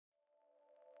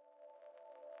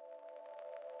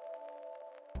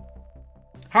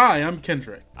Hi, I'm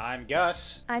Kendrick. I'm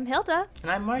Gus. I'm Hilda.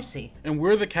 And I'm Marcy. And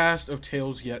we're the cast of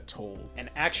Tales Yet Told, An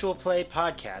actual play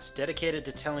podcast dedicated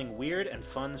to telling weird and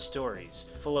fun stories,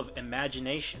 full of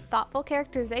imagination, Thoughtful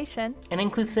characterization, and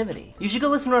inclusivity. You should go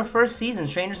listen to our first season,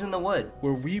 Strangers in the Wood,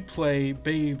 where we play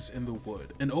Babes in the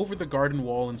Wood, an Over the Garden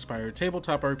Wall inspired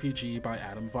tabletop RPG by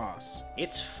Adam Voss.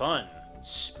 It's fun,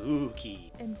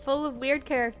 spooky, and full of weird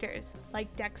characters,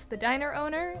 like Dex the diner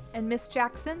owner and Miss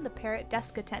Jackson the parrot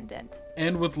desk attendant.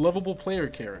 And with lovable player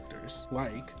characters,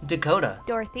 like Dakota,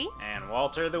 Dorothy, and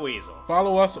Walter the Weasel.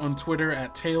 Follow us on Twitter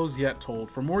at Tales Yet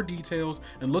Told for more details,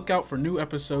 and look out for new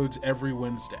episodes every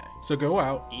Wednesday. So go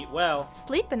out, eat well,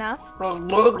 sleep enough,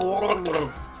 and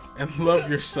love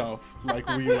yourself like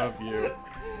we love you.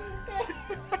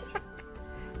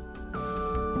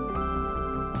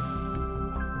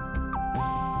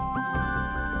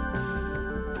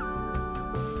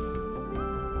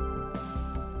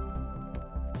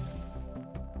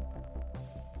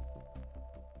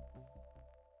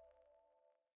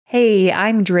 Hey,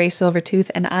 I'm Dre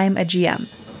Silvertooth, and I'm a GM.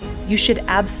 You should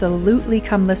absolutely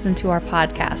come listen to our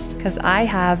podcast, because I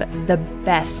have the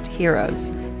best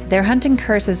heroes. They're hunting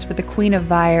curses for the Queen of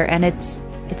Vyre, and it's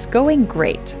going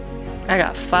great. I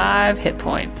got 5 hit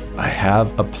points. I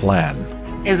have a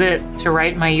plan. Is it to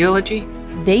write my eulogy?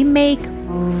 They make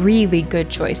really good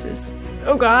choices.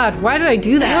 Oh god, why did I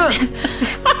do that?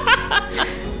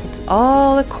 It's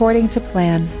all according to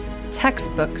plan.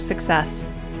 Textbook success.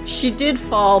 She did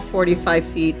fall 45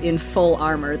 feet in full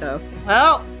armor, though.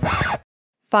 Well,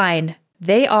 fine.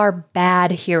 They are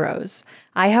bad heroes.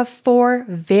 I have 4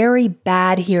 very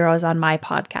bad heroes on my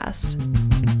podcast.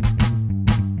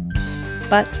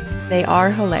 But they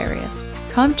are hilarious.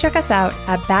 Come check us out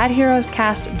at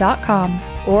badheroescast.com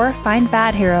or find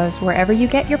Bad Heroes wherever you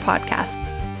get your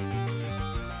podcasts.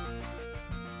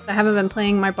 I haven't been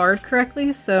playing my bard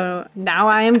correctly, so now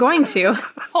I am going to.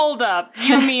 hold up.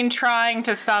 You mean trying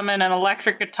to summon an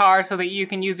electric guitar so that you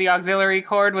can use the auxiliary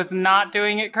cord was not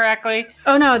doing it correctly?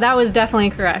 Oh no, that was definitely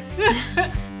correct.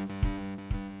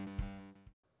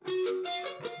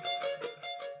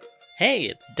 Hey,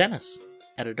 it's Dennis,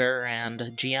 editor and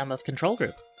GM of Control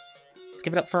Group. Let's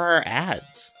give it up for our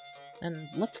ads. And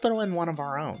let's throw in one of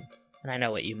our own. And I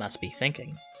know what you must be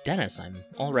thinking. Dennis, I'm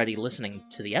already listening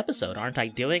to the episode. Aren't I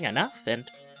doing enough? And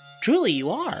truly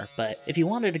you are, but if you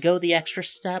wanted to go the extra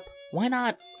step, why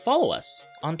not follow us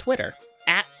on Twitter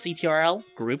at CTRL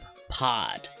Group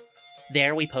Pod.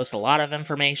 There we post a lot of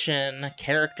information,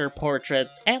 character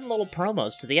portraits, and little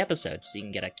promos to the episode, so you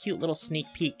can get a cute little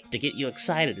sneak peek to get you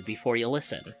excited before you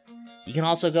listen. You can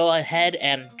also go ahead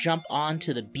and jump on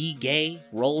to the Be Gay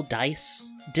Roll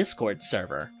Dice Discord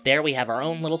server. There we have our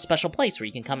own little special place where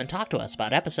you can come and talk to us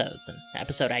about episodes and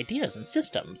episode ideas and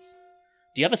systems.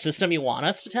 Do you have a system you want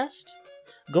us to test?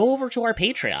 Go over to our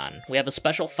Patreon. We have a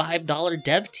special $5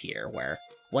 dev tier where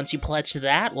once you pledge to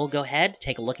that, we'll go ahead,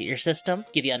 take a look at your system,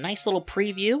 give you a nice little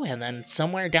preview, and then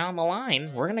somewhere down the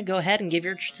line, we're going to go ahead and give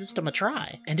your system a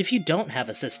try. And if you don't have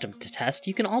a system to test,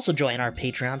 you can also join our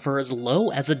Patreon for as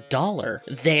low as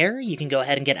 $1. There, you can go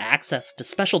ahead and get access to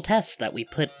special tests that we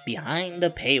put behind a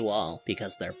paywall,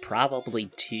 because they're probably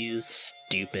too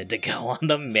stupid to go on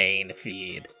the main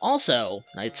feed. Also,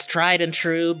 it's tried and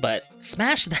true, but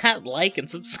smash that like and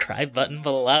subscribe button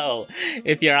below.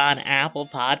 If you're on Apple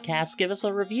Podcasts, give us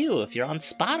a review. If you're on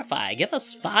Spotify, give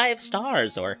us 5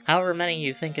 stars, or however many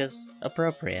you think is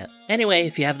appropriate. Anyway,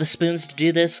 if you have the spoons to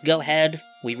do this, go ahead.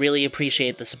 We really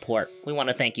appreciate the support. We want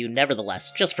to thank you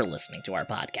nevertheless just for listening to our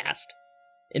podcast.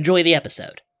 Enjoy the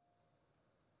episode.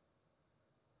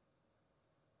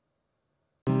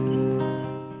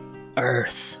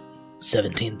 Earth,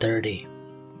 1730.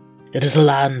 It is a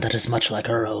land that is much like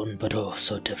our own, but oh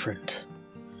so different.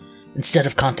 Instead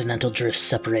of continental drifts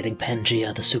separating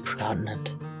Pangea, the supercontinent,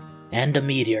 and a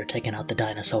meteor taking out the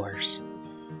dinosaurs,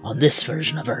 on this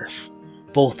version of Earth,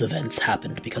 both events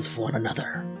happened because of one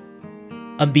another.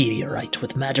 A meteorite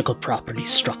with magical properties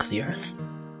struck the Earth,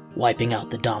 wiping out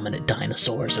the dominant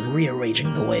dinosaurs and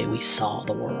rearranging the way we saw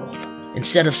the world.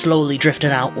 Instead of slowly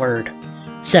drifting outward,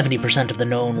 70% of the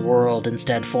known world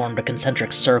instead formed a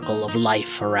concentric circle of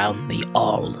life around the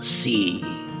All-Sea.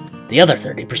 The other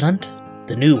 30%,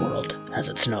 the New World, as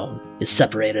it's known, is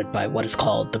separated by what is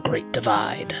called the Great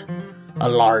Divide, a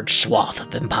large swath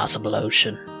of impassable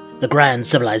ocean. The grand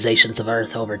civilizations of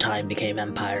Earth over time became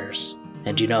empires,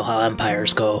 and you know how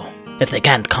empires go. If they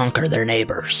can't conquer their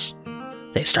neighbors,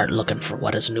 they start looking for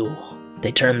what is new.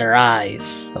 They turn their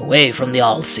eyes away from the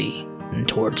All-Sea and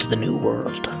towards the New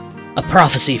World. A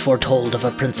prophecy foretold of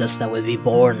a princess that would be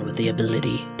born with the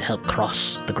ability to help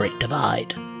cross the Great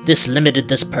Divide. This limited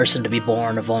this person to be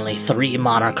born of only 3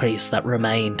 monarchies that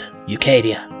remained: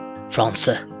 Ucadia, France,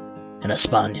 and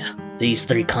España. These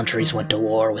 3 countries went to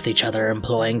war with each other,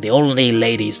 employing the only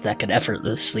ladies that could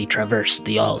effortlessly traverse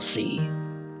the all-sea: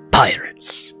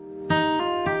 pirates.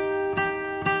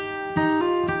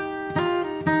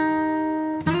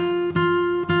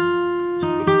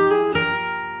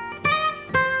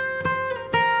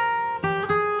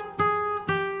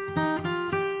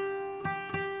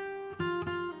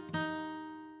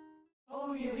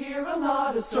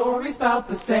 Stories about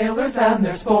the sailors and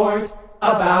their sport,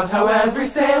 about how every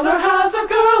sailor has a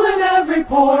girl in every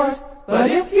port. But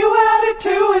if you added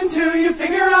 2 and 2, you'd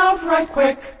figure out right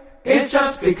quick, it's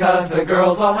just because the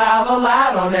girls all have a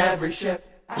lad on every ship.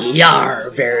 Yar,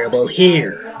 Variable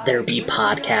here, there be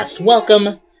podcast.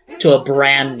 Welcome to a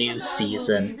brand new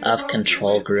season of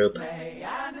Control Group.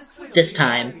 This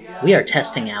time, we are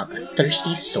testing out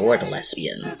Thirsty Sword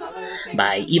Lesbians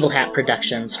by Evil Hat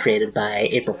Productions, created by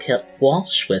April Kit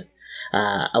Walsh, with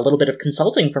a little bit of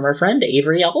consulting from our friend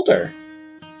Avery Alder.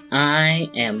 I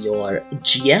am your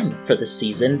GM for this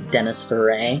season, Dennis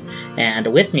Foray, and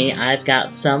with me I've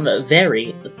got some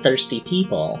very thirsty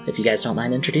people, if you guys don't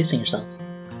mind introducing yourselves.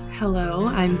 Hello,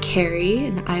 I'm Carrie,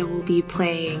 and I will be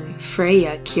playing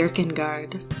Freya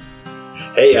Kierkegaard.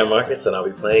 Hey, I'm Marcus, and I'll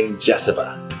be playing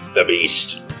Jessica, the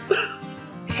Beast.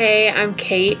 Hey, I'm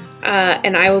Kate,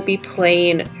 and I will be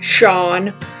playing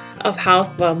Sean of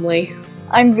House Lumley.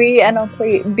 I'm V, and I'll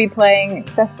be playing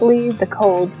Cecily the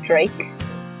Cold Drake.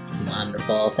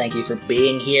 Wonderful, thank you for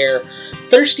being here.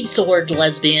 Thirsty Sword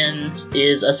Lesbians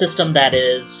is a system that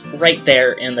is right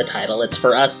there in the title. It's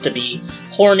for us to be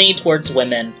horny towards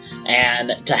women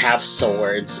and to have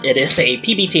swords. It is a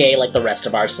PBTA like the rest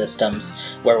of our systems,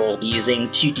 where we'll be using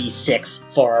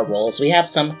 2d6 for our rolls. We have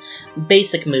some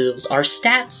basic moves. Our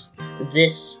stats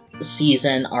this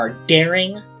season are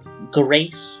Daring,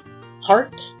 Grace,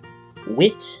 Heart,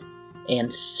 Wit,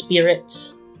 and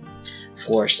Spirit.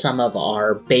 For some of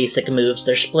our basic moves,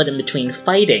 they're split in between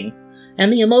fighting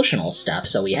and the emotional stuff.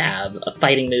 So we have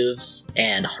fighting moves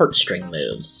and heartstring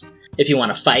moves. If you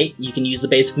want to fight, you can use the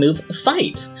basic move,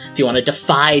 Fight. If you want to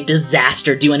defy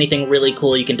disaster, do anything really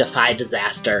cool, you can defy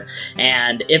disaster.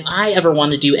 And if I ever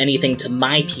want to do anything to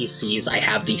my PCs, I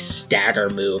have the Statter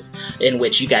move, in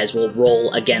which you guys will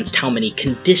roll against how many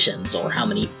conditions or how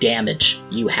many damage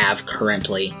you have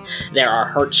currently. There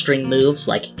are heartstring moves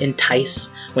like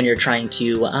Entice, when you're trying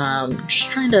to,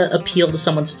 just trying to appeal to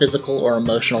someone's physical or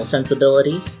emotional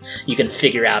sensibilities. You can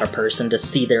figure out a person to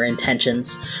see their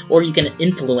intentions, or you can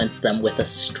influence them with a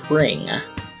string.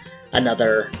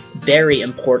 Another very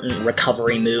important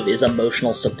recovery move is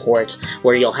Emotional Support,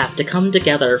 where you'll have to come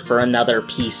together for another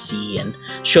PC and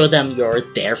show them you're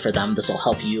there for them. This will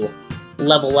help you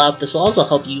level up. This will also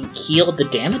help you heal the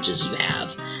damages you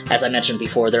have. As I mentioned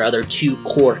before, there are other 2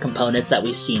 core components that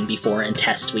we've seen before in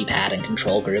tests we've had in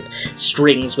Control Group.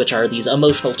 Strings, which are these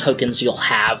emotional tokens you'll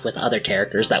have with other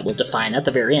characters that we'll define at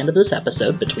the very end of this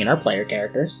episode between our player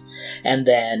characters. And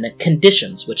then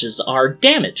Conditions, which is our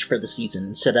damage for the season,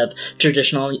 instead of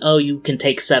traditional, oh, you can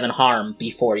take 7 harm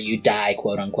before you die,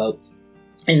 quote-unquote.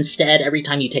 Instead, every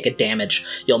time you take a damage,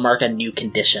 you'll mark a new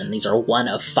condition. These are 1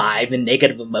 of 5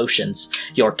 negative emotions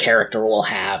your character will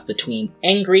have between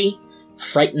angry,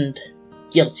 frightened,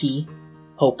 guilty,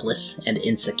 hopeless, and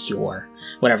insecure.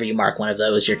 Whenever you mark one of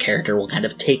those, your character will kind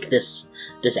of take this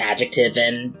adjective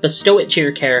and bestow it to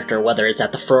your character, whether it's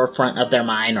at the forefront of their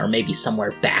mind or maybe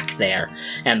somewhere back there.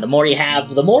 And the more you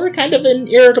have, the more kind of an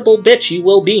irritable bitch you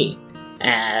will be.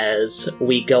 As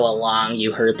we go along,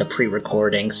 you heard the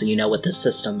pre-recording, so you know what this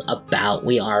system's about.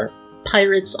 We are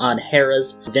pirates on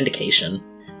Hera's Vindication,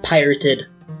 pirated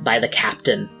by the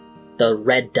captain, the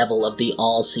Red Devil of the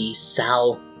All-Sea,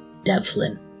 Sal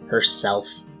Devlin herself.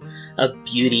 A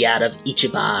beauty out of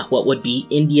Ichiba, what would be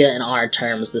India in our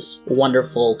terms, this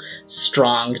wonderful,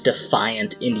 strong,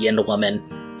 defiant Indian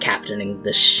woman captaining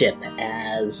the ship,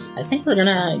 as I think we're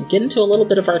gonna get into a little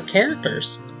bit of our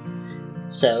characters.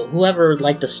 So whoever would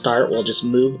like to start will just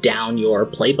move down your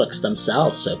playbooks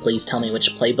themselves, so please tell me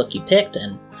which playbook you picked,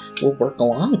 and we'll work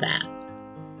along that.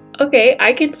 Okay,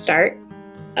 I can start.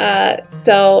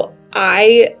 So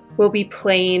I will be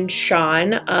playing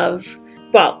Sean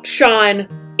Sean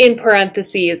in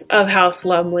parentheses of House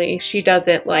Lumley. She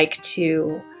doesn't like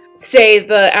to say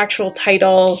the actual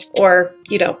title, or,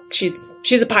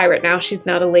 she's a pirate now, she's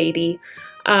not a lady.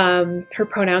 Her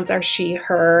pronouns are she,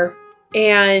 her,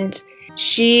 and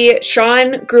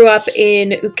Sean grew up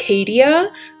in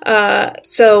Ucadia,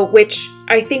 which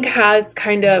I think has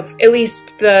kind of, at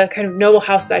least the kind of noble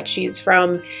house that she's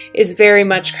from is very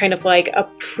much kind of like a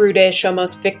prudish,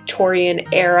 almost Victorian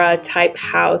era type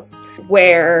house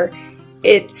where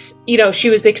it's, she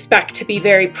was expected to be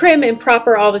very prim and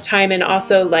proper all the time, and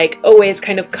also like always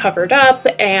kind of covered up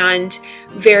and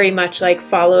very much like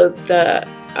follow the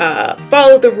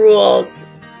rules,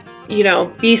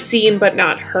 be seen but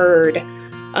not heard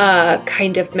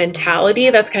kind of mentality.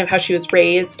 That's kind of how she was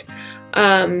raised.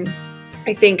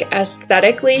 I think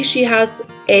aesthetically she has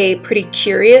a pretty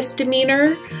curious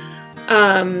demeanor.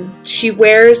 She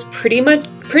wears pretty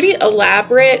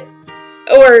elaborate,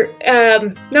 or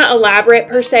not elaborate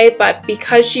per se, but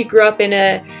because she grew up in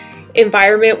a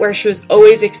environment where she was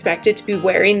always expected to be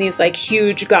wearing these like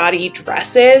huge gaudy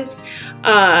dresses,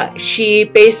 she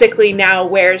basically now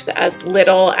wears as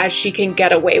little as she can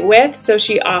get away with. So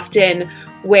she often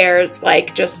wears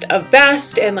like just a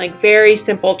vest and like very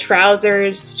simple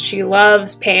trousers. She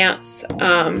loves pants.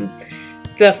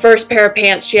 The first pair of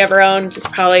pants she ever owned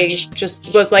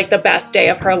was like the best day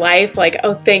of her life. Like,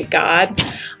 oh, thank God,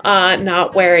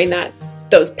 not wearing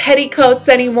those petticoats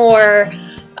anymore.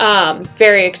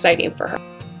 Very exciting for her.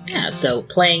 Yeah, so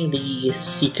playing the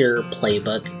Seeker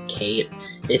playbook, Kate,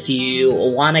 if you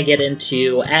want to get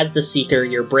into, as the Seeker,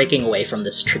 you're breaking away from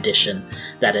this tradition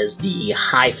that is the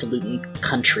highfalutin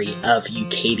country of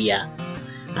Ucadia.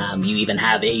 You even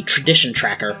have a tradition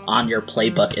tracker on your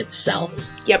playbook itself.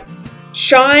 Yep.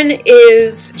 Sean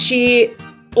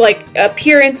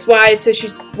appearance-wise, so she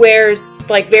wears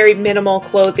like very minimal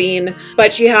clothing,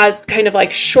 but she has kind of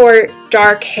like short,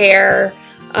 dark hair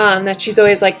that she's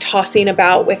always like tossing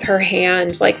about with her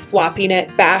hand, like flopping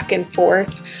it back and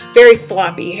forth. Very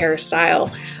floppy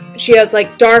hairstyle. She has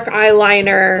like dark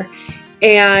eyeliner,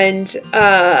 and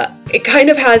it kind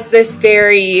of has this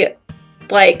very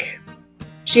like,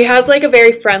 she has like a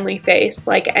very friendly face,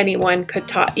 like anyone could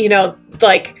talk,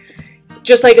 like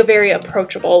just like a very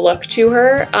approachable look to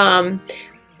her,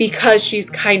 because she's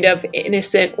kind of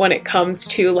innocent when it comes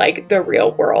to like the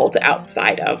real world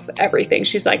outside of everything.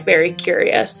 She's like very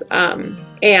curious,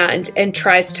 and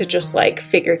tries to just like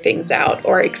figure things out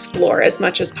or explore as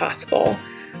much as possible.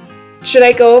 Should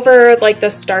I go over like my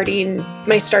starting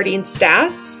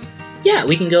stats? Yeah,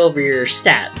 we can go over your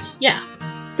stats. Yeah.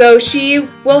 So she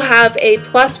will have a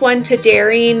 +1 to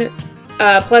daring,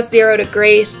 +0 to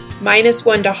grace,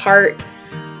 -1 to heart,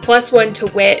 +1 to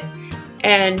wit,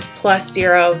 and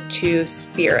 +0 to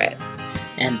spirit.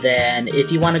 And then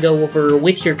if you want to go over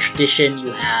with your tradition,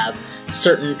 you have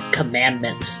certain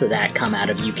commandments that come out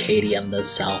of Ucadia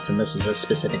itself, and this is a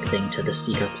specific thing to the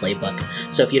Seeker playbook.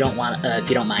 So if you don't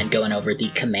mind going over the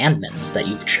commandments that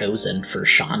you've chosen for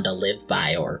Sean to live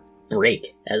by or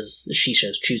break, as she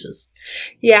chooses.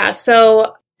 Yeah,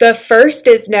 so the first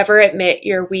is never admit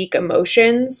your weak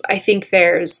emotions. I think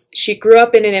she grew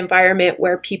up in an environment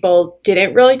where people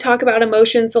didn't really talk about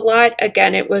emotions a lot.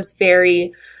 Again, it was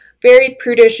very, very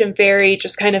prudish and very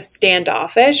just kind of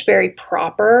standoffish, very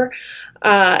proper.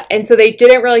 And so they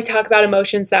didn't really talk about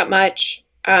emotions that much,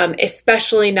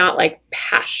 especially not like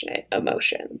passionate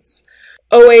emotions.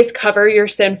 Always cover your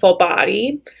sinful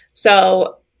body.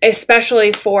 So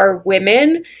especially for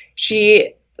women,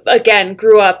 she again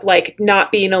grew up like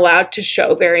not being allowed to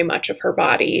show very much of her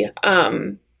body.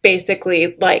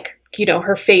 Basically like,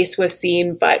 her face was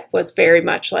seen, but was very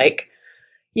much like,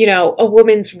 a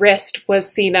woman's wrist was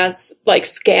seen as like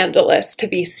scandalous to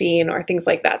be seen or things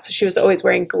like that. So she was always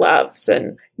wearing gloves,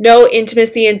 and no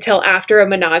intimacy until after a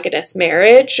monogamous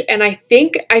marriage. And I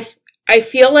think I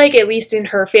feel like at least in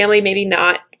her family, maybe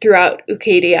not throughout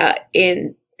Ucadia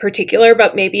in particular,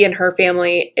 but maybe in her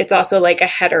family, it's also like a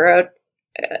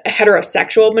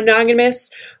heterosexual monogamous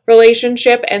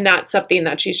relationship, and that's something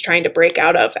that she's trying to break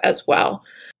out of as well.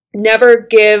 Never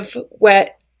give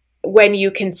when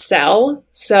you can sell,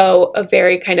 so a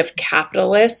very kind of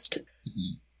capitalist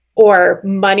or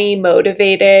money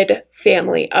motivated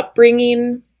family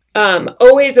upbringing.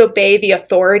 Always obey the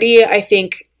authority. I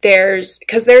think there's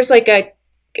like a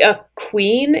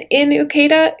queen in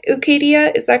Ucadia.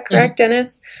 Is that correct,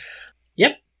 Dennis?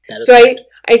 Yep. That is so correct.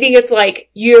 I think it's like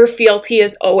your fealty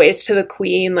is always to the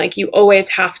queen. Like you always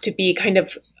have to be kind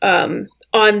of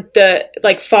on the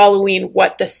like following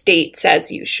what the state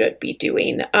says you should be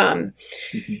doing. And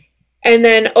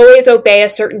then always obey a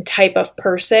certain type of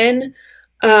person.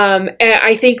 And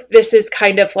I think this is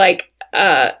kind of like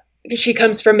she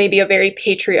comes from maybe a very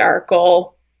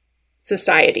patriarchal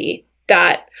society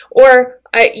I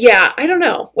don't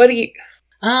know. What do you...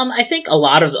 I think a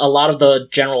lot of the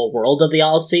general world of the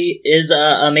Alsea is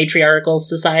a matriarchal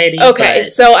society. Okay, but...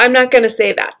 so I'm not going to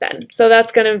say that then. So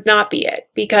that's going to not be it,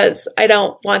 because I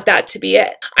don't want that to be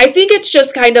it. I think it's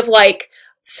just kind of like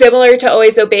similar to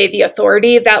Always Obey the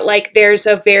Authority, that like there's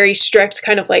a very strict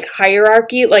kind of like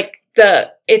hierarchy, like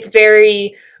it's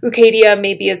very, Ucadia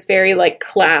maybe is very like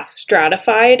class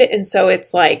stratified, and so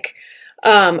it's like,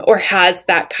 or has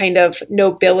that kind of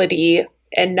nobility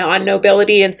and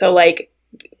non-nobility, and so like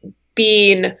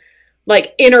being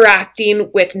like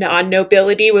interacting with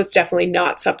non-nobility was definitely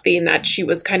not something that she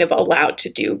was kind of allowed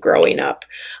to do growing up.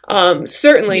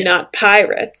 Certainly not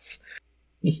pirates.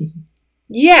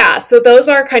 Yeah, so those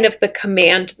are kind of the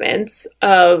commandments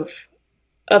of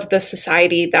the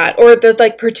society that, or the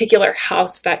like particular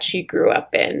house that she grew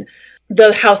up in,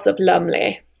 the House of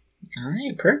Lumley. All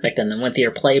right, perfect. And then with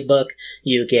your playbook,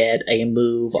 you get a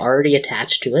move already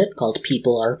attached to it called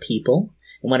People Are People.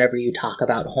 And whenever you talk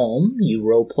about home, you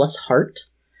roll plus heart.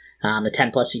 On the 10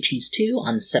 plus, you choose 2.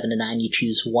 On the 7 to 9, you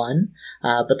choose 1.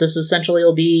 But this essentially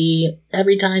will be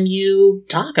every time you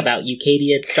talk about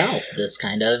Ucadia itself, this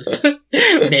kind of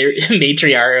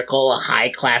matriarchal,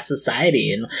 high-class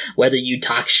society. And whether you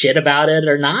talk shit about it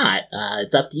or not,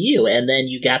 it's up to you. And then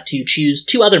you got to choose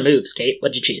 2 other moves. Kate,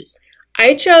 what'd you choose?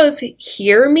 I chose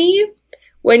Hear Me.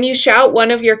 When you shout one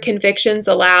of your convictions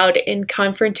aloud in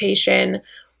confrontation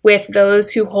with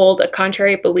those who hold a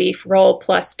contrary belief, roll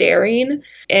plus daring.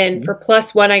 And for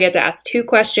plus 1, I get to ask 2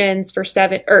 questions. For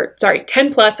 10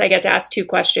 plus, I get to ask 2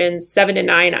 questions. 7 to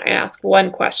 9, I ask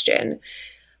 1 question.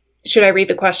 Should I read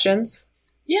the questions?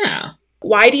 Yeah.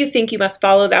 Why do you think you must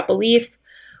follow that belief?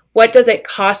 What does it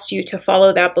cost you to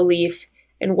follow that belief?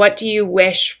 And what do you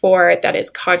wish for that is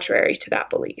contrary to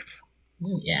that belief?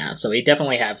 Yeah, so we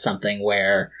definitely have something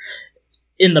where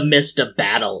in the midst of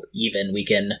battle, even, we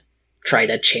can try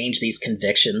to change these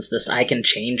convictions. I can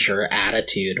change your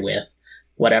attitude with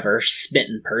whatever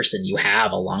smitten person you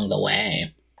have along the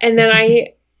way. And then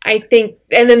I think,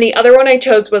 and then the other one I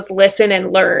chose was listen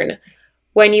and learn.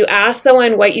 When you ask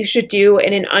someone what you should do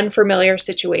in an unfamiliar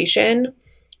situation,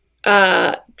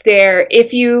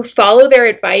 if you follow their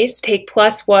advice, take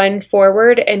plus 1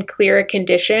 forward and clear a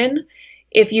condition.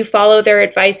 If you follow their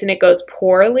advice and it goes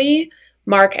poorly,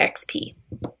 mark XP.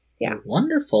 Yeah.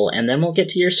 Wonderful. And then we'll get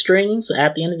to your strings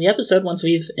at the end of the episode once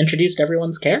we've introduced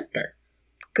everyone's character.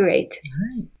 Great. All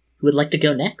right. Who would like to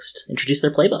go next? Introduce their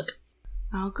playbook.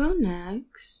 I'll go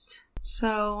next.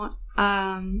 So,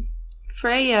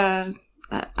 Freya,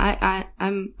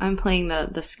 I'm playing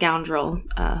the scoundrel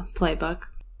playbook.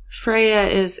 Freya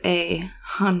is a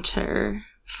hunter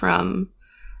from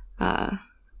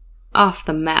off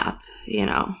the map, you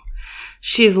know.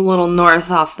 She's a little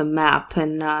north off the map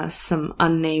in some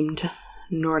unnamed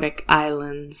Nordic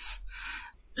islands.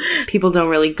 People don't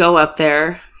really go up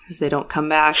there because they don't come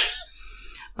back.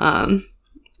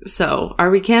 So, are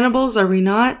we cannibals? Are we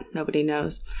not? Nobody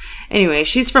knows. Anyway,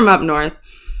 she's from up north.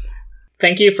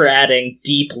 Thank you for adding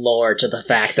deep lore to the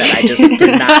fact that I just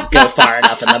did not go far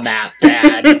enough in the map to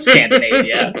add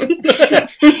Scandinavia.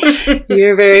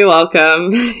 You're very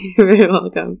welcome. You're very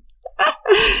welcome.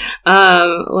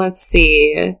 Let's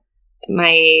see. Do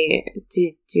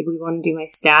we want to do my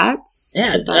stats?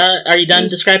 Yeah. Are you done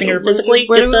describing her physically?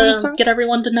 Get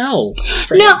everyone to know.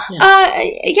 No.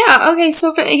 Yeah. Okay.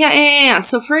 So yeah.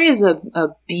 So Freya's a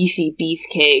beefy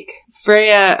beefcake.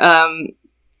 Freya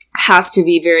has to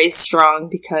be very strong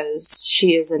because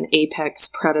she is an apex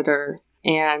predator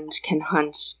and can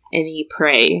hunt any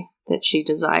prey that she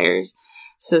desires.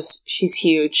 So she's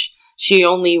huge. She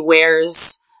only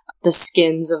wears the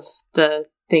skins of the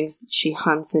things that she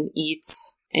hunts and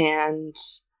eats, and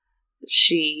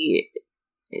she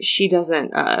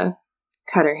doesn't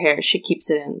cut her hair. She keeps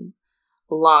it in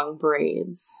long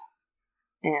braids,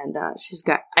 and she's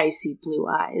got icy blue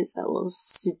eyes that will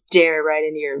stare right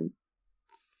into your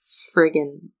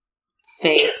friggin'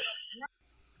 face.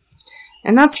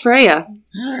 And that's Freya.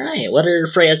 Alright, what are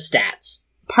Freya's stats?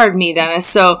 Pardon me, Dennis.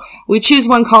 So we choose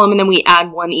one column and then we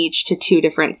add 1 each to 2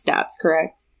 different stats,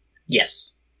 correct?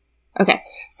 Yes. Okay,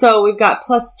 so we've got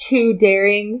plus 2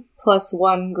 daring, plus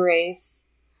 1 grace,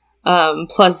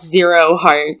 plus 0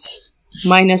 heart,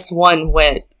 minus 1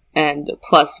 wit, and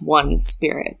plus 1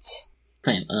 spirit.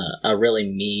 A really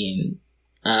mean...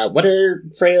 what are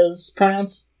Freya's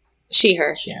pronouns? She,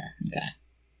 her. Yeah, okay.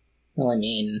 Really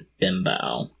mean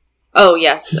bimbo. Oh,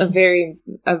 yes, a very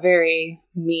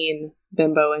mean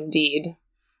bimbo indeed.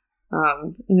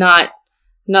 Not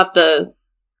the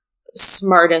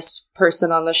smartest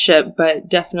person on the ship, but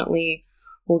definitely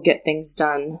will get things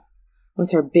done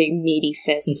with her big meaty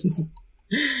fists.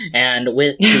 And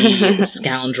with the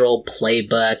Scoundrel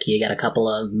playbook, you got a couple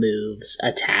of moves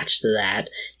attached to that.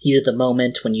 Heat of the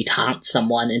moment, when you taunt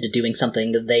someone into doing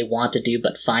something that they want to do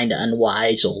but find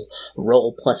unwise, you'll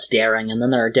roll plus daring, and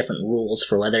then there are different rules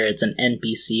for whether it's an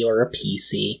NPC or a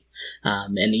PC.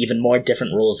 And even more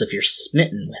different rules if you're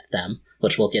smitten with them,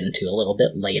 which we'll get into a little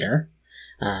bit later.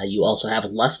 You also have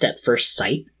Lust at First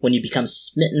Sight. When you become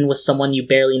smitten with someone you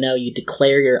barely know, you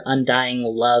declare your undying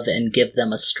love and give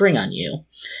them a string on you.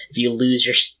 If you lose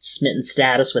your smitten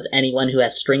status with anyone who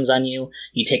has strings on you,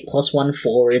 you take +1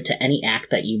 forward to any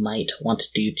act that you might want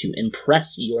to do to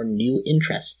impress your new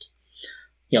interest.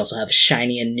 You also have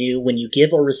Shiny and New. When you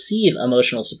give or receive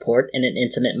emotional support in an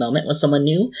intimate moment with someone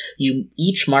new, you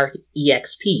each mark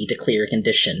EXP to clear a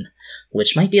condition,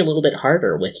 which might be a little bit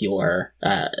harder with your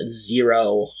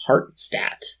 0 heart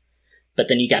stat. But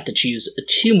then you got to choose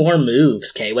 2 more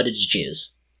moves. Kay, what did you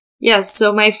choose? Yes,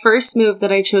 so my first move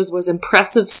that I chose was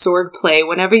Impressive Swordplay.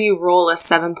 Whenever you roll a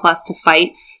 7+ to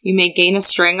fight, you may gain a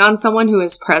string on someone who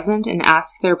is present and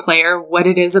ask their player what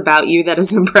it is about you that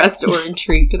has impressed or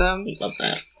intrigued them. Love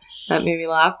that. That made me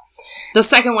laugh. The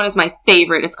second one is my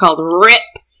favorite. It's called Rip.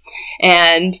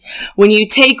 And when you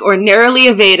take or narrowly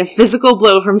evade a physical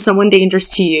blow from someone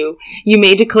dangerous to you, you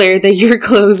may declare that your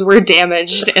clothes were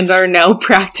damaged and are now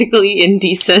practically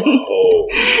indecent.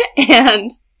 And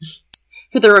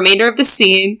for the remainder of the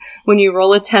scene, when you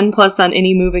roll a 10+ on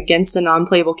any move against a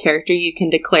non-playable character, you can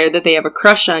declare that they have a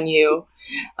crush on you.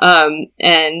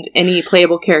 And any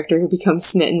playable character who becomes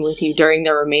smitten with you during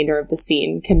the remainder of the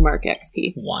scene can mark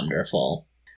XP. Wonderful.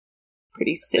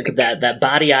 Pretty sick. Look at that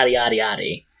body yaddy yaddy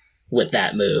yaddy with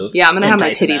that move. Yeah, I'm gonna have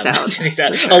my titties out. Titties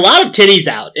out. Sure. A lot of titties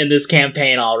out in this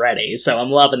campaign already, so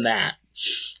I'm loving that.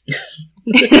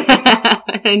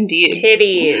 Indeed.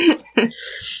 Titties.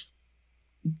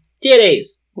 Titties.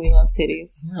 We love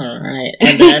titties. Alright,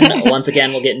 and then once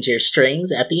again we'll get into your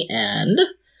strings at the end.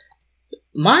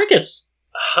 Marcus.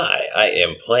 Hi, I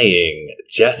am playing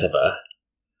Jessica,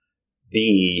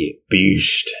 the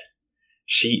Beast.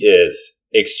 She is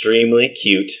extremely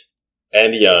cute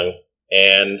and young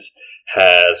and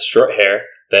has short hair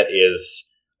that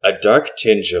is a dark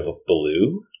tinge of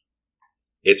blue.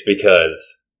 It's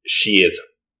because she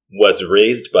was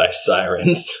raised by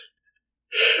sirens.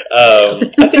 I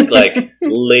think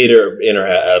later in her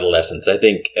adolescence, I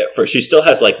think she still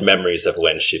has memories of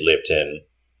when she lived in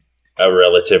a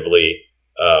relatively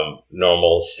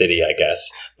normal city, I guess.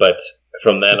 But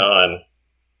from then on,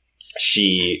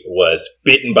 she was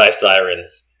bitten by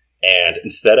sirens, and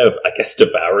instead of, I guess,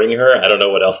 devouring her, I don't know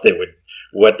what else they would,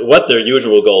 what their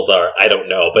usual goals are, I don't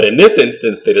know. But in this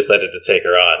instance, they decided to take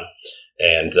her on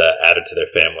and add her to their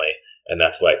family, and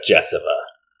that's why Jessica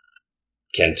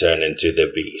can turn into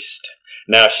the Beast.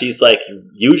 Now, she's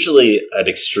usually an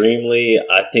extremely,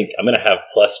 I think I'm going to have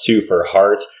 +2 for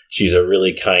heart. She's a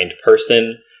really kind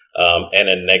person, and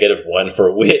a -1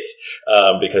 for wit,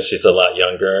 because she's a lot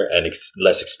younger and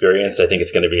less experienced. I think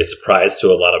it's going to be a surprise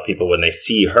to a lot of people when they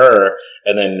see her,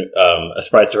 and then a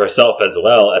surprise to herself as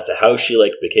well as to how she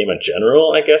became a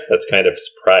general, I guess. That's kind of a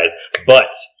surprise.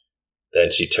 But then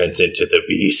she turns into the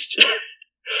Beast,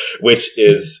 which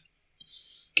is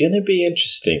going to be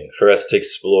interesting for us to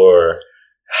explore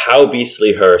how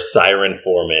beastly her siren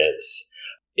form is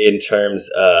in terms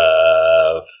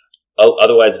of...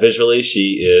 otherwise, visually,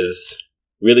 she is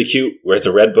really cute, wears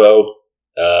a red bow,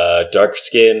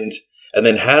 dark-skinned, and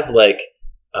then has,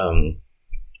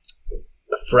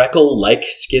 freckle-like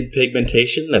skin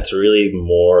pigmentation that's really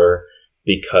more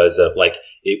because of,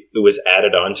 it was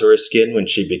added onto her skin when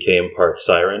she became part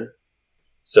siren.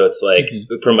 So it's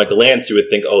from a glance, you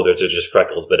would think, oh, those are just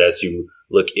freckles, but as you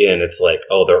look in, it's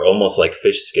oh, they're almost like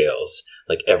fish scales,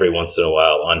 every once in a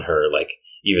while on her,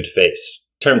 even face.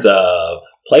 In terms of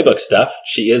playbook stuff,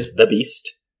 she is the Beast,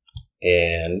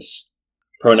 and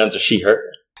pronouns are she, her.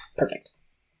 Perfect.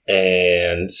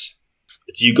 And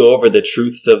do you go over the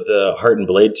truths of the Heart and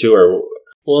Blade too, or...?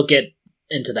 We'll get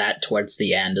into that towards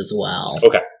the end as well.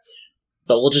 Okay.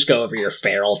 But we'll just go over your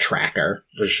feral tracker.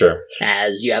 For sure.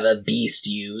 As you have a beast,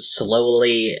 you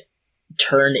slowly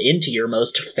turn into your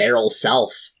most feral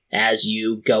self as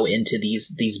you go into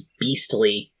these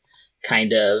beastly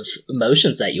kind of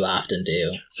motions that you often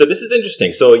do. So this is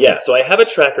interesting. So I have a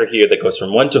tracker here that goes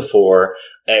from 1 to 4,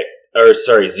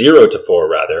 0 to 4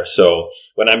 rather. So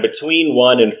when I'm between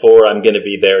 1 and 4, I'm going to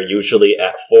be there usually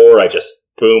at 4. I just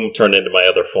boom, turn into my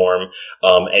other form.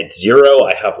 At 0,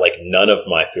 I have none of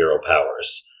my feral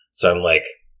powers. So I'm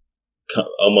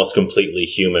almost completely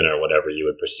human, or whatever you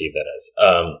would perceive that as.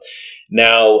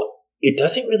 Now, it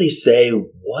doesn't really say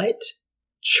what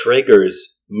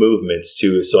triggers movements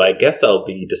too, so I guess I'll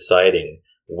be deciding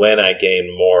when I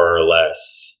gain more or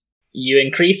less. You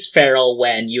increase feral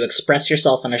when you express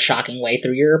yourself in a shocking way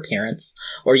through your appearance,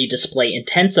 or you display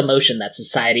intense emotion that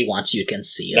society wants you to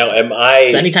conceal. Now, am I...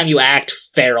 So anytime you act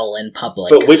feral in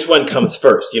public... But which one comes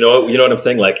first? You know what I'm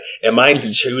saying? Like, am I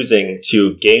choosing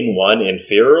to gain 1 in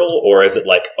feral, or is it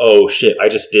like, oh shit, I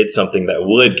just did something that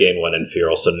would gain 1 in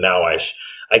feral, so now I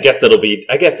guess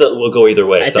that will go either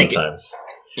way sometimes.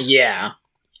 Yeah.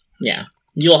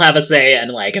 You'll have a say, and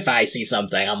like, if I see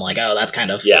something, I'm like, oh, that's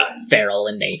kind of feral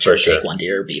in nature. For sure. Take 1 to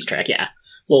your beast track. Yeah.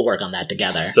 We'll work on that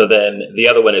together. So then the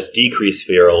other one is decrease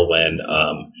feral when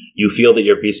you feel that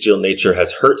your bestial nature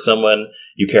has hurt someone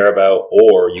you care about,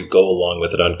 or you go along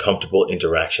with an uncomfortable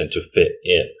interaction to fit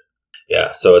in.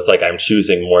 Yeah, so it's like I'm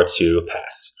choosing more to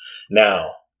pass.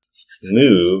 Now,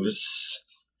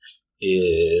 moves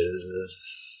it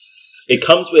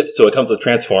comes with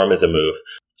transform as a move.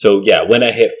 So yeah, when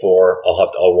I hit 4,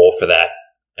 I'll roll for that,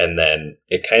 and then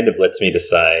it kind of lets me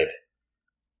decide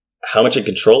how much in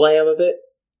control I am of it.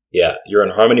 Yeah, you're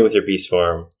in harmony with your beast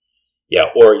form.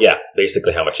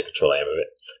 Basically how much in control I am of it.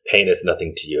 Pain is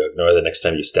nothing to you. Ignore the next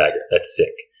time you stagger. That's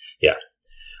sick. Yeah.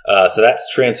 So that's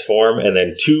transform, and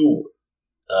then 2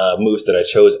 moves that I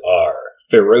chose are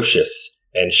ferocious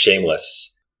and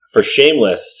shameless. For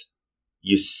shameless,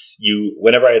 you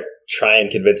whenever I try and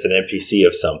convince an NPC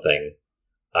of something,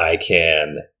 I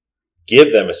can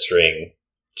give them a string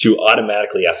to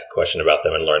automatically ask a question about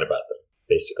them and learn about them,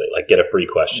 basically, like get a free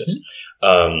question.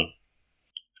 Mm-hmm.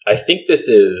 I think this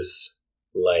is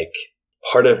like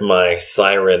part of my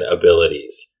siren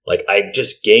abilities. Like I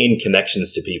just gain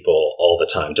connections to people all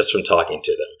the time just from talking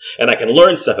to them. And I can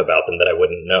learn stuff about them that I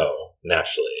wouldn't know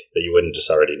naturally, that you wouldn't just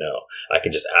already know. I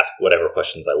can just ask whatever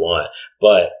questions I want,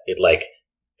 but it like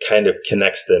kind of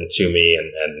connects them to me,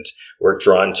 and we're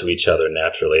drawn to each other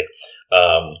naturally.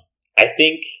 I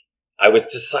think I was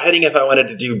deciding if I wanted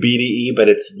to do BDE, but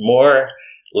it's more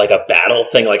like a battle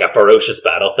thing, like a ferocious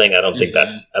battle thing. I don't think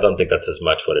that's as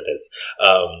much what it is.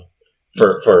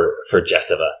 For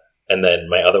Jessiva. And then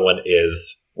my other one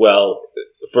is,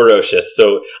 ferocious.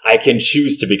 So I can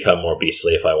choose to become more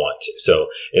beastly if I want to. So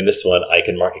in this one, I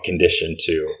can mark a condition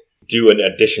to do an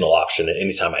additional option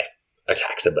anytime I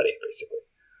attack somebody, basically.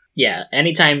 Yeah,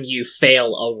 anytime you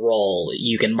fail a roll,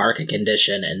 you can mark a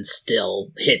condition and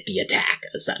still hit the attack,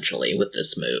 essentially, with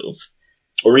this move.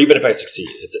 Or even if I succeed.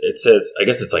 It says, I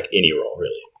guess it's like any roll,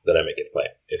 really, that I make it play.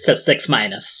 It says 6-.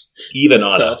 Even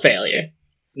on a failure.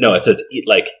 No, it says,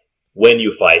 like, when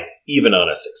you fight, even on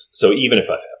a 6. So even if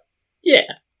I fail.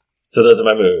 Yeah. So those are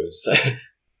my moves.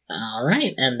 All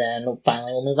right, and then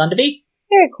finally we'll move on to V.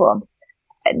 Very cool.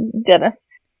 Dennis.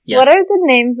 Yeah. What are the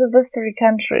names of the 3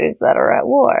 countries that are at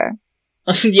war?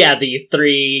 Yeah, the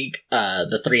three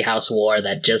house war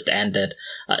that just ended.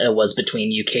 It was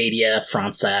between Ucadia,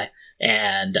 France,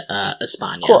 and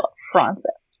España. Cool, France.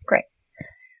 Great.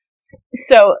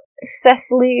 So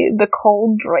Cecily the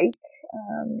Cold Drake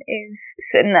is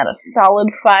sitting at a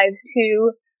solid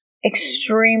 5'2",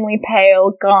 extremely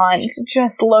pale, gaunt.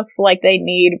 Just looks like they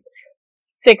need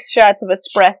 6 shots of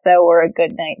espresso or a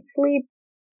good night's sleep.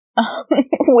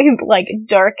 With like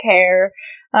dark hair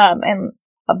and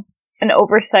an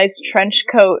oversized trench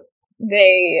coat.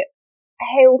 They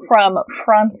hail from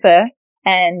France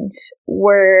and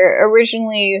were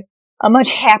originally a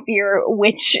much happier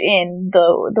witch in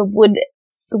the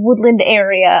woodland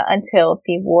area until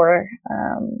the war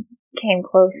came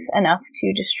close enough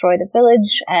to destroy the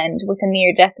village, and with a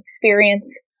near-death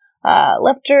experience,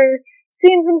 left her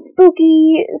seeing some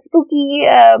spooky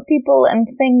people and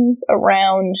things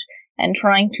around, and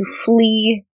trying to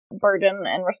flee burden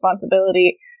and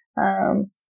responsibility,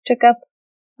 took up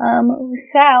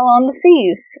Sal on the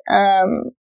seas.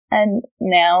 And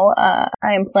now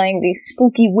I am playing the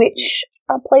Spooky Witch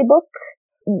playbook.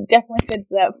 Definitely fits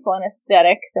that fun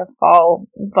aesthetic, the fall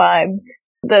vibes.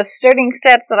 The starting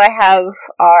stats that I have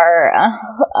are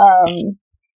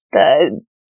the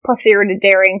 +0 to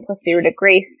daring, +0 to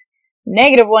grace,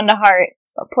 -1 to heart,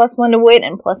 +1 to wit,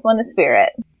 and +1 to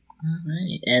spirit.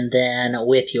 Alright, and then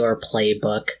with your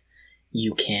playbook,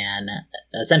 you can,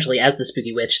 essentially, as the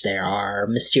Spooky Witch, there are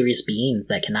mysterious beings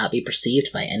that cannot be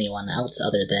perceived by anyone else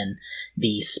other than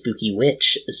the Spooky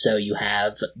Witch. So you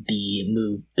have the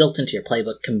move built into your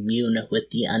playbook, Commune with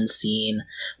the Unseen.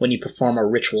 When you perform a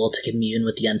ritual to commune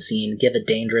with the unseen, give a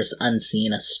dangerous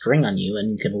unseen a string on you,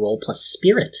 and you can roll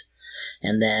 +spirit.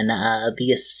 And then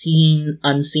the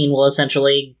unseen will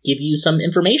essentially give you some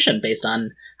information based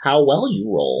on how well you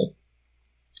roll.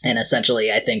 And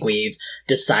essentially, I think we've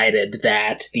decided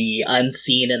that the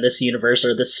unseen in this universe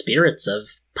are the spirits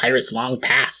of pirates long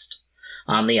past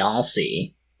on the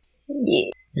All-Sea. Yeah.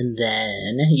 And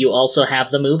then you also have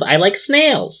the move, I like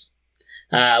snails.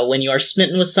 When you are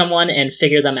smitten with someone and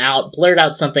figure them out, blurt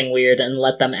out something weird and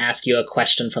let them ask you a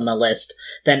question from the list,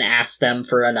 then ask them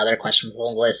for another question from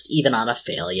the list, even on a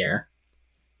failure.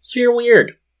 So you're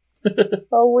weird.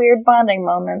 Little weird bonding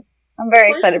moments. I'm very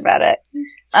excited about it.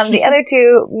 The other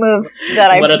two moves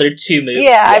that What other two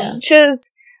moves? I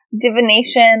chose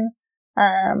divination.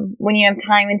 When you have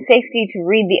time and safety to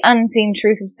read the unseen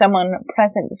truth of someone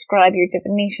present, describe your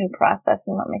divination process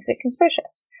and what makes it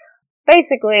conspicuous.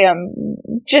 Basically, I'm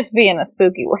just being a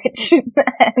spooky witch.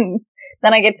 And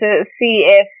then I get to see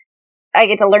if I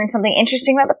get to learn something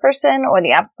interesting about the person or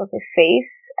the obstacles they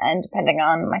face, and depending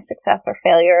on my success or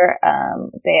failure,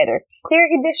 they either clear a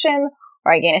condition,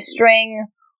 or I gain a string,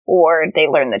 or they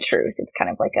learn the truth. It's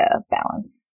kind of like a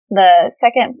balance. The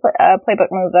second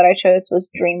playbook move that I chose was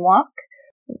Dreamwalk.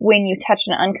 When you touch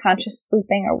an unconscious,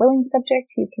 sleeping, or willing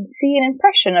subject, you can see an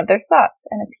impression of their thoughts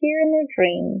and appear in their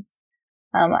dreams.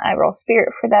 I roll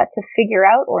spirit for that to figure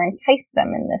out or entice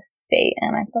them in this state,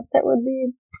 and I thought that would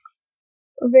be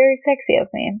very sexy of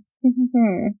me.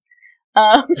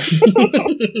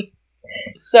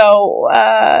 So,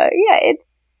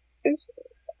 it's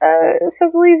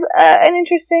Cecily's an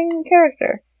interesting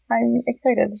character. I'm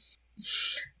excited.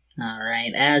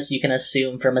 Alright, as you can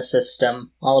assume from a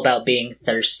system all about being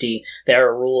thirsty, there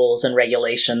are rules and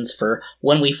regulations for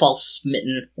when we fall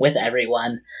smitten with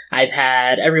everyone. I've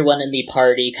had everyone in the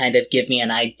party kind of give me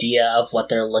an idea of what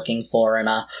they're looking for in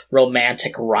a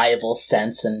romantic rival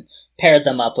sense and paired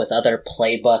them up with other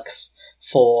playbooks.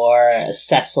 For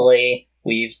Cecily,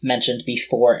 we've mentioned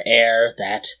before air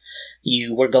that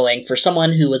you were going for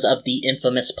someone who was of the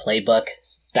infamous playbook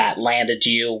that landed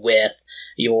you with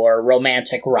your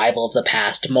romantic rival of the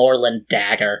past, Moreland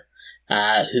Dagger,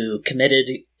 who committed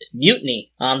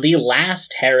mutiny on the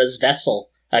last Hera's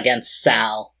vessel against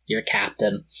Sal, your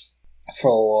captain.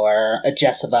 For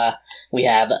Jessica, we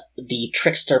have the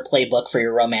Trickster playbook for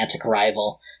your romantic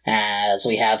rival, as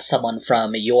we have someone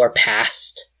from your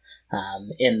past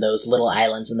in those little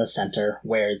islands in the center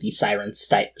where the sirens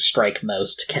strike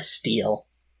most, Castile.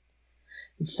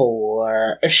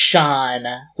 For Sean,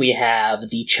 we have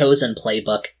the Chosen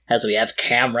playbook, as we have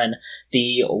Cameron,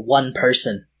 the one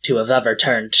person to have ever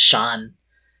turned Sean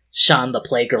the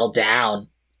Playgirl down.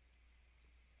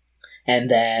 And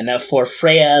then for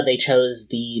Freya, they chose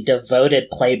the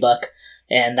Devoted playbook,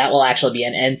 and that will actually be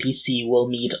an NPC we'll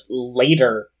meet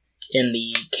later in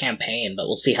the campaign, but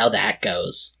we'll see how that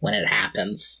goes when it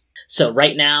happens. So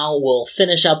right now, we'll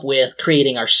finish up with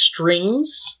creating our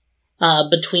strings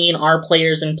between our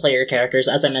players and player characters.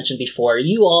 As I mentioned before,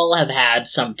 you all have had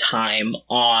some time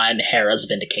on Hera's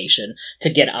Vindication to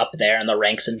get up there in the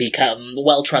ranks and become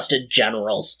well-trusted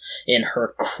generals in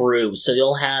her crew, so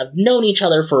you'll have known each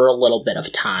other for a little bit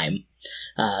of time.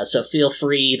 So feel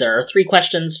free, there are 3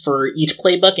 questions for each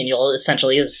playbook, and you'll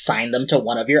essentially assign them to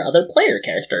one of your other player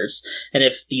characters. And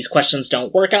if these questions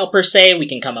don't work out per se, we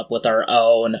can come up with our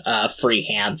own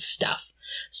freehand stuff.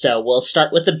 So we'll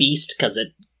start with the Beast, because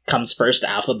it comes first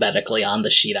alphabetically on the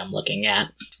sheet I'm looking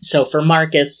at. So for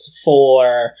Marcus,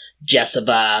 for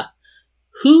Jessica,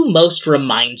 who most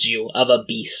reminds you of a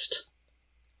beast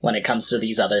when it comes to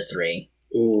these other 3?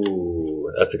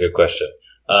 Ooh, that's a good question.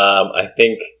 I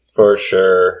think for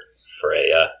sure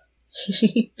Freya.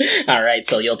 Alright,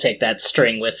 so you'll take that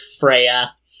string with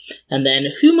Freya. And then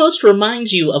who most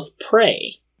reminds you of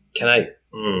Prey? Can I?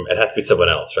 It has to be someone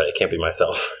else, right? It can't be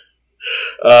myself.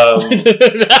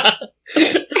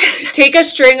 Take a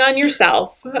string on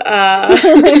yourself.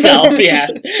 Yourself, yeah.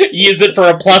 Use it for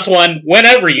a +1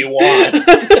 whenever you want.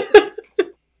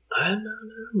 I don't know.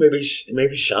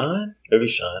 Maybe Sean? Maybe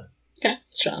Sean. Okay,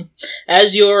 Sean.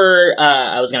 As you're,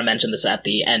 I was going to mention this at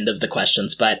the end of the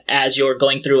questions, but as you're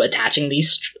going through attaching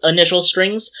these initial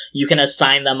strings, you can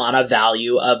assign them on a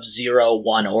value of 0,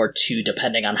 1, or 2,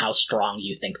 depending on how strong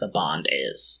you think the bond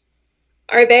is.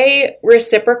 Are they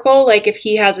reciprocal? Like, if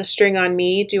he has a string on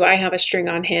me, do I have a string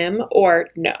on him, or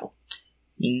no?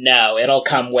 No, it'll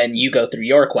come when you go through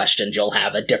your questions. You'll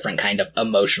have a different kind of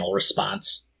emotional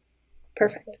response.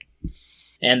 Perfect.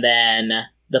 And then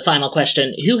the final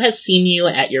question, who has seen you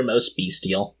at your most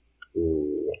bestial?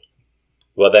 Ooh.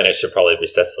 Well, then it should probably be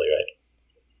Cecily, right?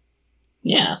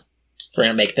 Yeah. If we're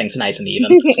going to make things nice and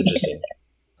even. It's interesting.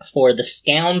 For the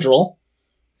Scoundrel,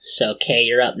 so Kay,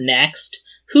 you're up next.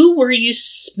 Who were you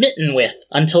smitten with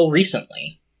until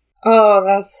recently? Oh,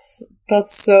 that's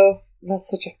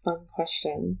such a fun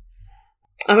question.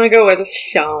 I'm gonna go with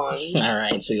Sean.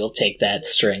 Alright, so you'll take that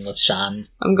string with Sean.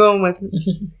 I'm going with...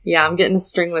 Yeah, I'm getting a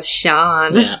string with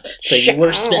Sean. Yeah, so you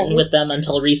were smitten with them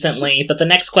until recently, but the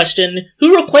next question,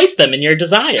 who replaced them in your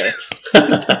desire?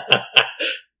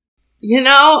 You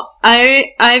know,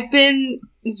 I've been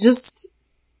just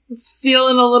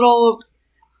feeling a little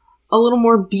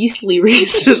more beastly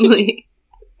recently.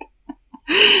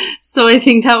 So I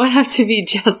think that would have to be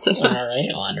Jessica. All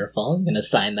right, wonderful. I'm going to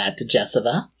assign that to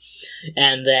Jessica.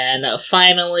 And then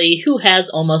finally, who has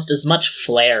almost as much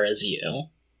flair as you?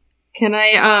 Can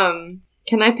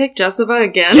I pick Jessica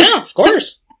again? Yeah, of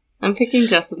course. I'm picking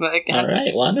Jessica again. All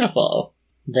right, wonderful.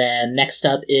 Then next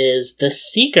up is the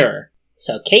Seeker.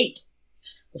 So Kate,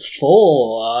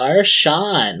 for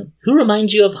Sean, who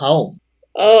reminds you of home?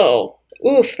 Oh,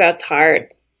 oof, that's hard.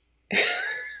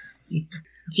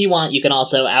 If you want, you can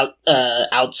also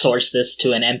outsource this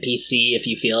to an NPC if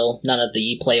you feel none of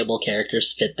the playable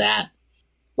characters fit that.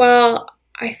 Well,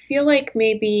 I feel like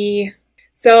maybe...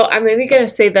 So I'm maybe going to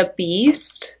say the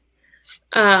Beast,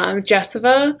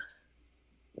 Jessica,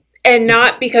 and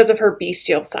not because of her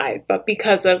bestial side, but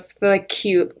because of the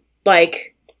cute,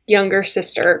 like, younger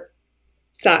sister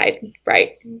side,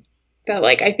 right? That,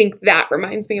 like, I think that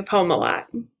reminds me of home a lot.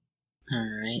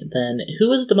 Alright, then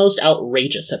who is the most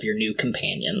outrageous of your new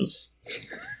companions?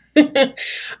 Freya.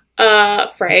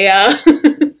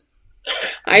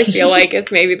 I feel like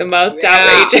is maybe the most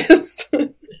outrageous.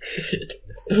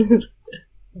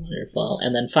 Wonderful.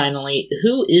 And then finally,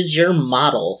 who is your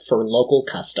model for local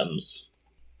customs?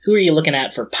 Who are you looking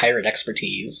at for pirate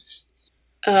expertise?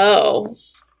 Oh,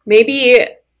 maybe...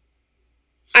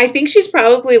 I think she's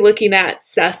probably looking at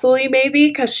Cecily, maybe,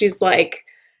 because she's, like,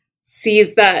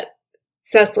 sees that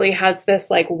Cecily has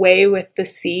this, like, way with the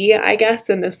sea, I guess,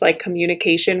 and this, like,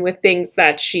 communication with things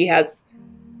that she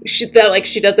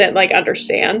doesn't, like,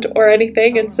 understand or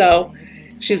anything, and so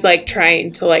she's, like,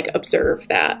 trying to, like, observe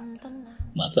that.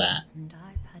 Love that.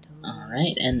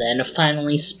 Alright, and then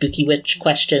finally, Spooky Witch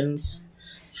questions.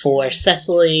 For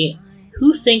Cecily,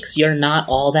 who thinks you're not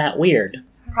all that weird?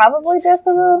 Probably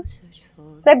Jessica.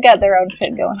 They've got their own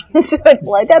shit going on, so it's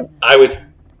like that. I was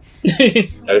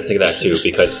thinking that too,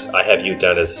 because I have you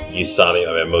down as you saw me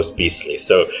at most beastly.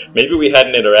 So maybe we had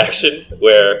an interaction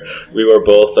where we were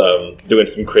both doing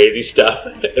some crazy stuff,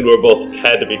 and we both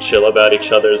had to be chill about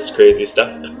each other's crazy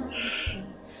stuff.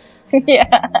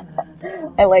 Yeah,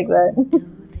 I like that.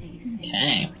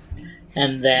 Okay.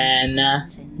 And then,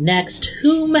 next,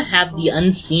 whom have the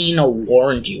unseen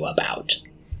warned you about?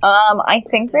 I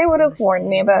think they would have warned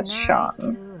me about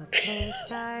Sean.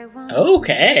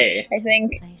 Okay. I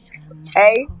think,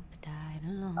 I'm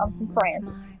from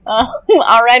France.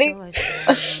 Already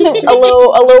a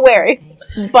little wary,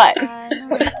 but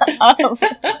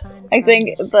I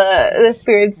think the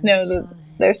spirits know that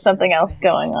there's something else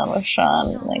going on with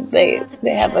Sean. Like they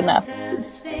have enough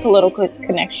political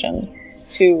connection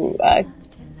to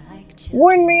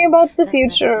warn me about the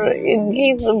future in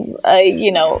case of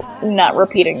not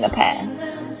repeating the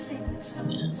past.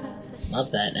 Yeah,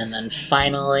 love that. And then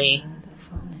finally,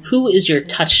 who is your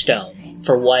touchstone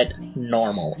for what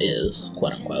normal is,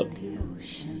 quote unquote?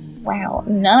 Wow,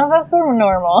 none of us are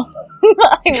normal.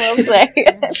 I will say.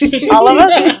 All of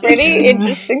us are pretty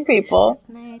interesting people.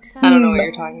 I don't know what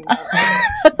you're talking about.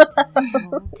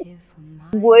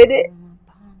 Would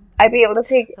I be able to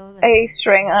take a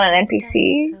string on an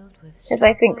NPC? Because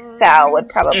I think Sal would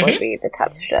probably be the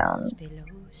touchstone.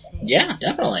 Yeah,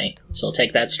 definitely. So we'll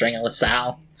take that string with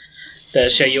Sal to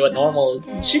show you what normal is.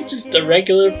 She's just a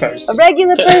regular person. A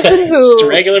regular person who... Just a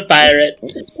regular pirate.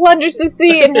 Wanders the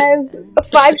sea and has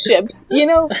 5 ships.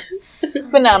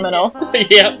 Phenomenal.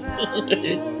 Yep.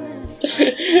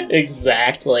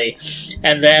 Exactly.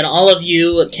 And then all of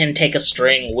you can take a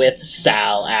string with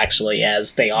Sal, actually,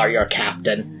 as they are your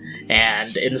captain,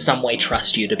 and in some way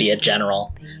trust you to be a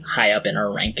general high up in her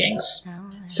rankings.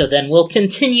 So then we'll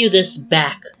continue this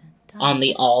back on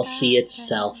the All-Sea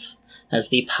itself, as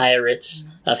the pirates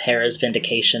of Hera's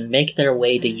Vindication make their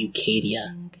way to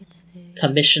Eucadia,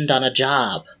 commissioned on a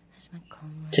job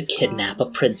to kidnap a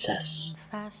princess.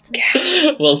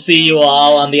 We'll see you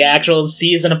all on the actual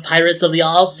season of Pirates of the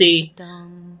All-Sea.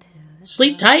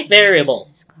 Sleep tight,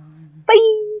 variables.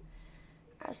 Bye!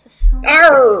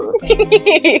 Arr!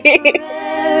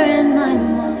 In my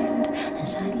mind,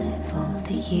 as I live all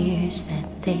the years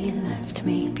that they left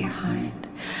me behind,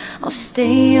 I'll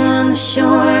stay on the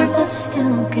shore, but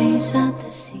still gaze at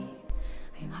the sea.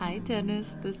 Hi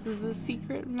Dennis, this is a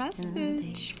secret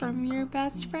message from your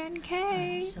best friend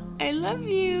Kay. I love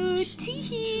you,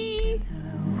 teehee.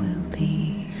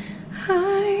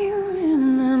 I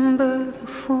remember the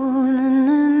fallen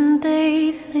and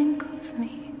they think of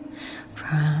me. For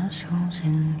our souls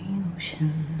in the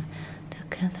ocean,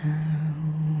 together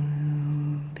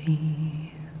we'll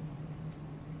be.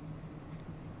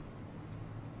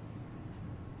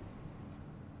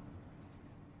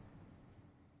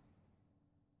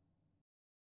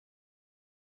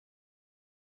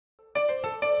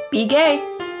 Be gay.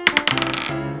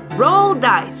 Roll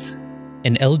dice.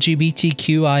 An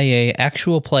LGBTQIA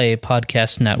actual play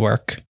podcast network.